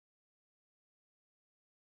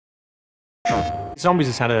Zombies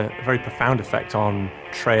has had a very profound effect on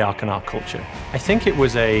Treyarch and our culture. I think it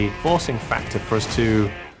was a forcing factor for us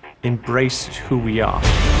to embrace who we are.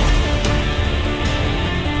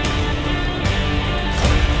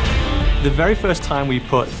 The very first time we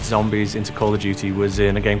put zombies into Call of Duty was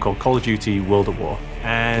in a game called Call of Duty World at War.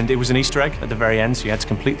 And it was an Easter egg at the very end, so you had to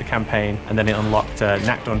complete the campaign, and then it unlocked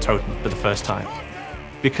Nakdon Totem for the first time.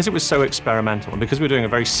 Because it was so experimental, and because we were doing a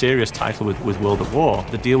very serious title with World at War,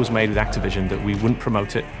 the deal was made with Activision that we wouldn't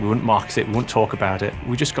promote it, we wouldn't market it, we wouldn't talk about it.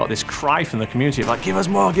 We just got this cry from the community of like, give us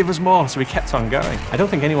more, give us more, so we kept on going. I don't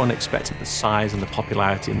think anyone expected the size and the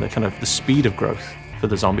popularity and the speed of growth for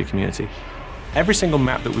the zombie community. Every single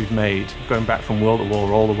map that we've made, going back from World at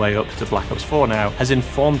War all the way up to Black Ops 4 now, has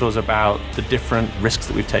informed us about the different risks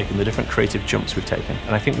that we've taken, the different creative jumps we've taken.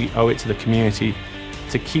 And I think we owe it to the community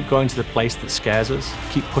to keep going to the place that scares us,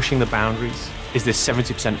 keep pushing the boundaries. Is this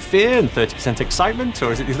 70% fear and 30% excitement,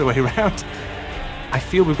 or is it the other way around? I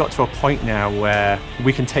feel we've got to a point now where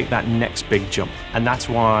we can take that next big jump. And that's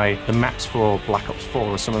why the maps for Black Ops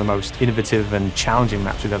 4 are some of the most innovative and challenging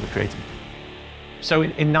maps we've ever created. So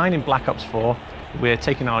in 9 in Black Ops 4, we're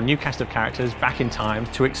taking our new cast of characters back in time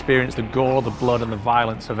to experience the gore, the blood, and the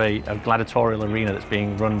violence of a gladiatorial arena that's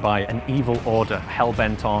being run by an evil order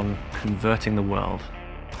hell-bent on converting the world.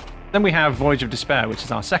 Then we have Voyage of Despair, which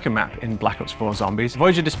is our second map in Black Ops 4 Zombies.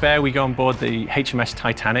 Voyage of Despair, we go on board the HMS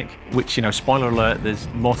Titanic, which, spoiler alert, there's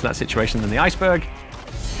more to that situation than the iceberg.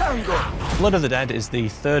 Blood of the Dead is the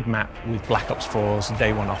third map with Black Ops 4's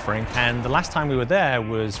Day 1 offering, and the last time we were there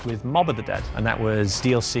was with Mob of the Dead, and that was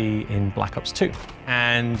DLC in Black Ops 2.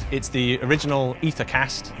 And it's the original Ether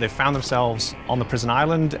cast. They've found themselves on the prison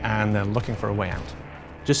island, and they're looking for a way out.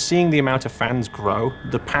 Just seeing the amount of fans grow,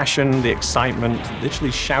 the passion, the excitement,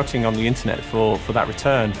 literally shouting on the internet for that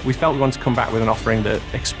return, we felt we wanted to come back with an offering that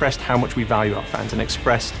expressed how much we value our fans and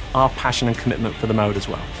expressed our passion and commitment for the mode as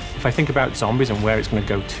well. If I think about Zombies and where it's going to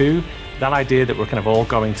go to, that idea that we're kind of all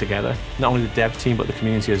going together, not only the dev team but the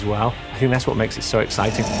community as well, I think that's what makes it so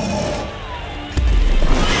exciting.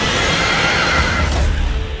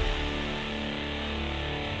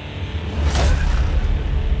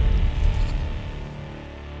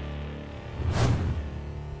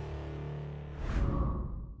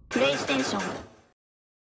 PlayStation